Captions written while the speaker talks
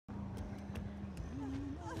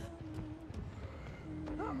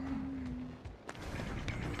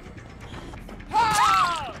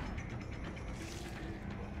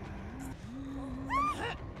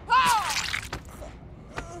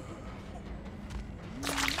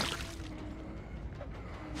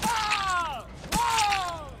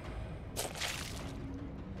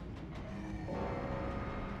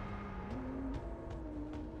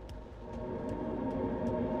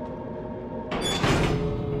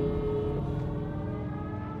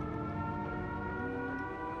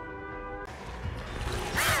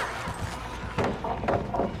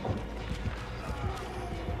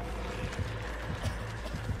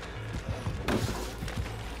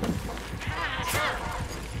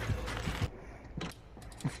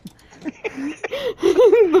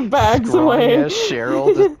The bag's Strong away. as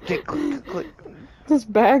Cheryl, just click, click, click.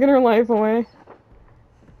 Just bagging her life away.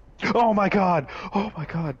 Oh my god! Oh my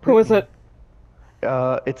god! Who is it?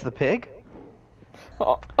 It's the pig?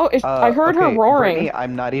 I heard her Okay, roaring. Brittany,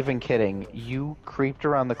 I'm not even kidding. You creeped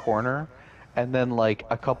around the corner, and then like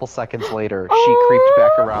a couple seconds later, she creeped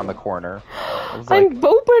back around the corner. I was like, I'm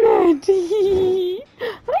booping it!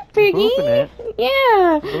 Hi, piggy! Booping it?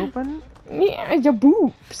 Yeah! Booping? Yeah, your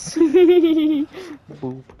boops.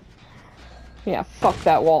 Boop. Yeah, fuck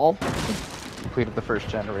that wall. Completed the first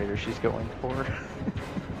generator she's going for.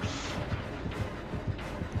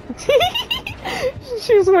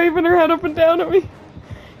 She's waving her head up and down at me.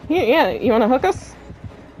 Yeah, you wanna hook us?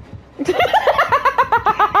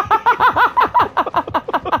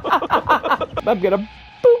 I'm gonna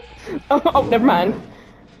boop. Oh, never mind.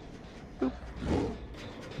 Boop.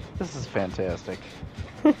 This is fantastic.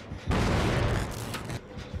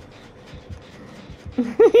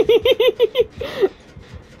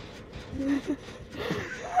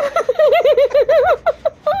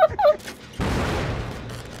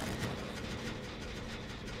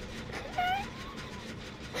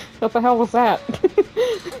 What the hell was that?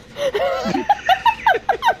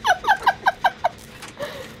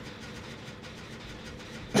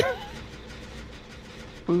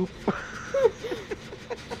 Boop.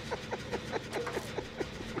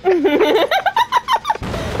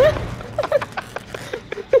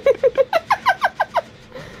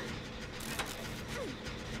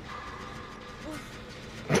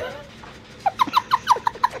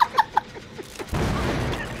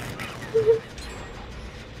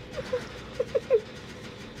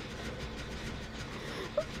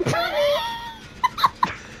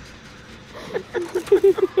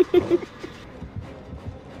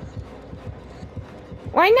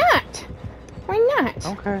 Why not? Why not?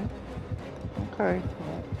 Okay. Okay.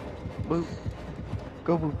 Boop.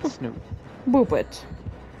 Go boop the snoot. Boop it.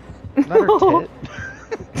 Not her tit.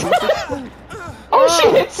 Boop the snoot. Oh, she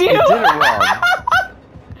hits you! You did it wrong.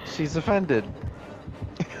 She's offended.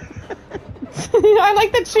 I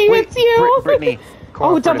like that she hits you! Brittany.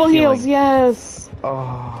 Oh, double heals, healing. yes!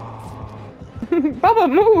 Oh. Bubba,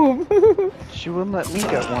 move! She wouldn't let me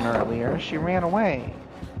get one earlier. She ran away.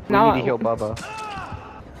 We No. need to heal Bubba.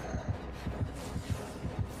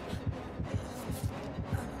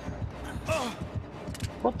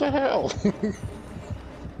 What the hell?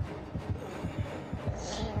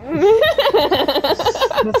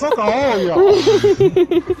 Fuck all y'all!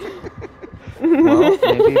 Well,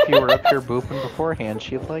 maybe if you were up here booping beforehand,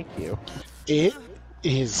 she'd like you. It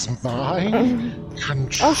is my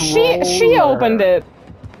controller. Oh, she opened it.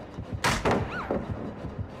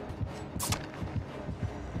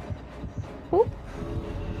 Oop.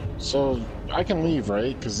 So I can leave,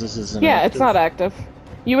 right? Because this isn't. Yeah, active? it's not active.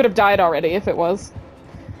 You would have died already if it was.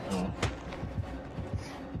 Oh.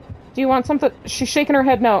 Do you want something? She's shaking her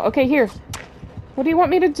head no. Okay, here. What do you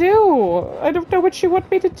want me to do? I don't know what you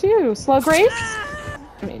want me to do. Slug race?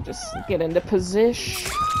 Let me just get into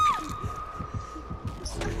position.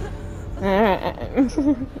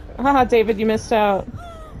 Haha, David, you missed out.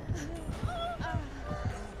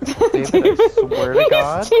 David, I swear to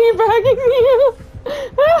God. He's teabagging you!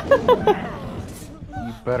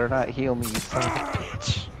 You better not heal me, you son of a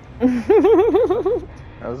bitch.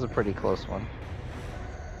 That was a pretty close one.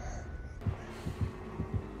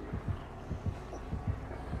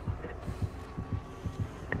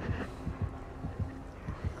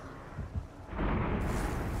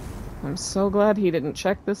 I'm so glad he didn't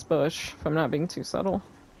check this bush, if I'm not being too subtle.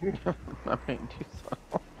 Not being too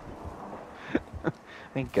subtle.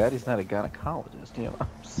 Thank God he's not a gynecologist, you know.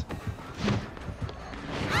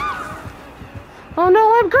 Oh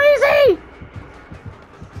no, I'm crazy!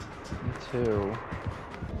 Me too.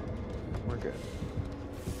 We're good.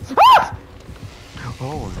 Ah!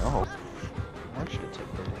 Oh no. I should have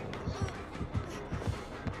taken the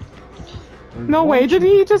wings. No way, did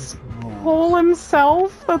he just pull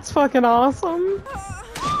himself? That's fucking awesome.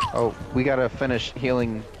 Oh, we gotta finish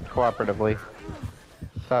healing cooperatively.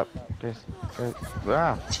 Stop. Just,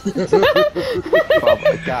 ah. Well,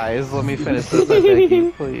 guys, let me finish this, I beg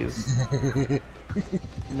you, please.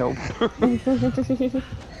 Nope.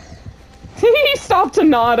 He stopped to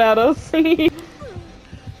nod at us.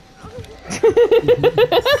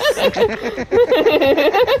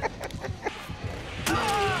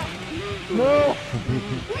 No!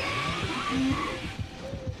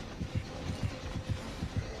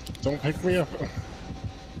 Don't pick me up.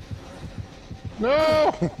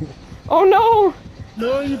 No! Oh no!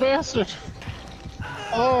 No, you bastard!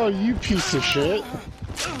 Oh, you piece of shit!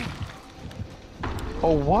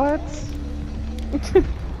 Oh, what?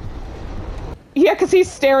 Yeah, because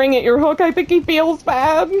he's staring at your hook. I think he feels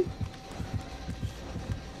bad.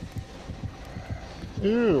 Ew,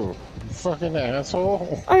 you fucking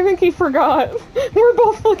asshole. I think he forgot. We're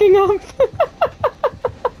both looking up.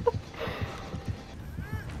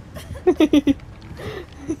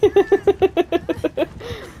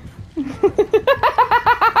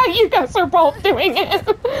 You guys are both doing it.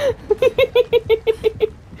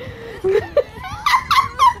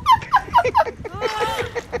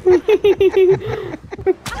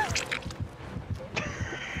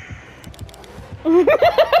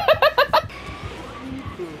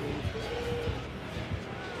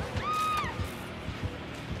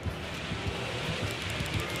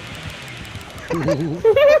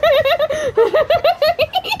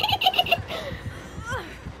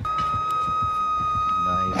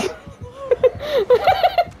 Nice.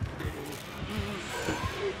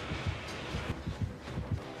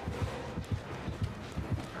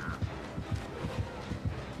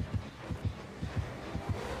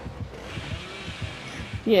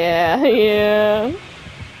 Yeah, yeah.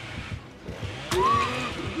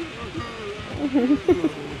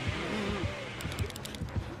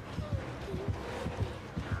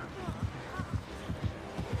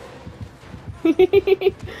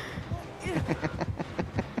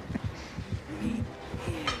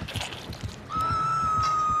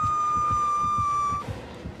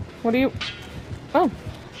 What do you... Oh.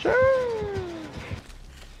 Sure.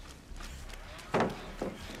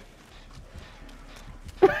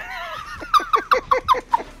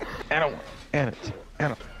 And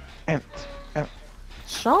it.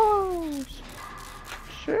 Sure.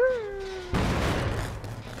 Sure.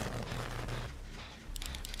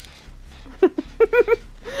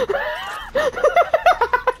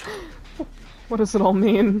 What does it all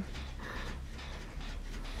mean?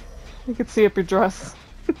 You can see up your dress.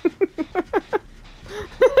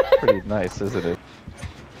 Pretty nice, isn't it?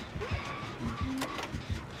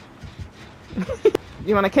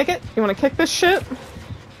 You wanna kick it? You wanna kick this shit?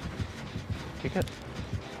 Kick it?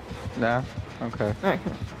 Nah. Okay.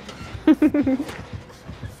 Okay.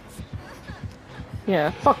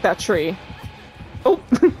 Yeah, fuck that tree. Oh!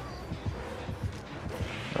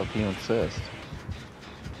 If you insist.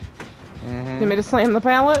 You want me to slam the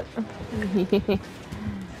pallet?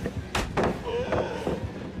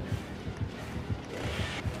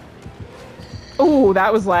 Ooh,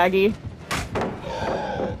 that was laggy.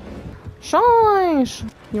 Shosh!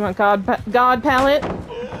 You want God pallet?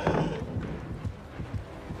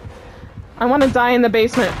 I want to die in the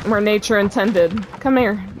basement where nature intended. Come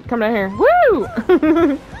here. Come down here. Woo!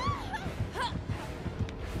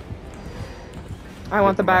 I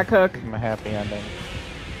want the back hook. Give him a happy ending.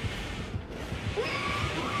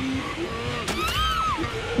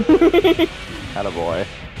 Attaboy.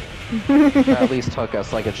 At least took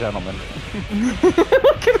us like a gentleman.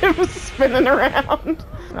 Look at him spinning around.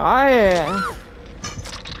 Oh yeah.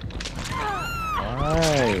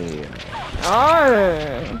 Aye.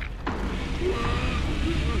 Oh.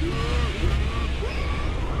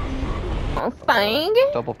 Oh, thing.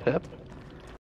 Double pip.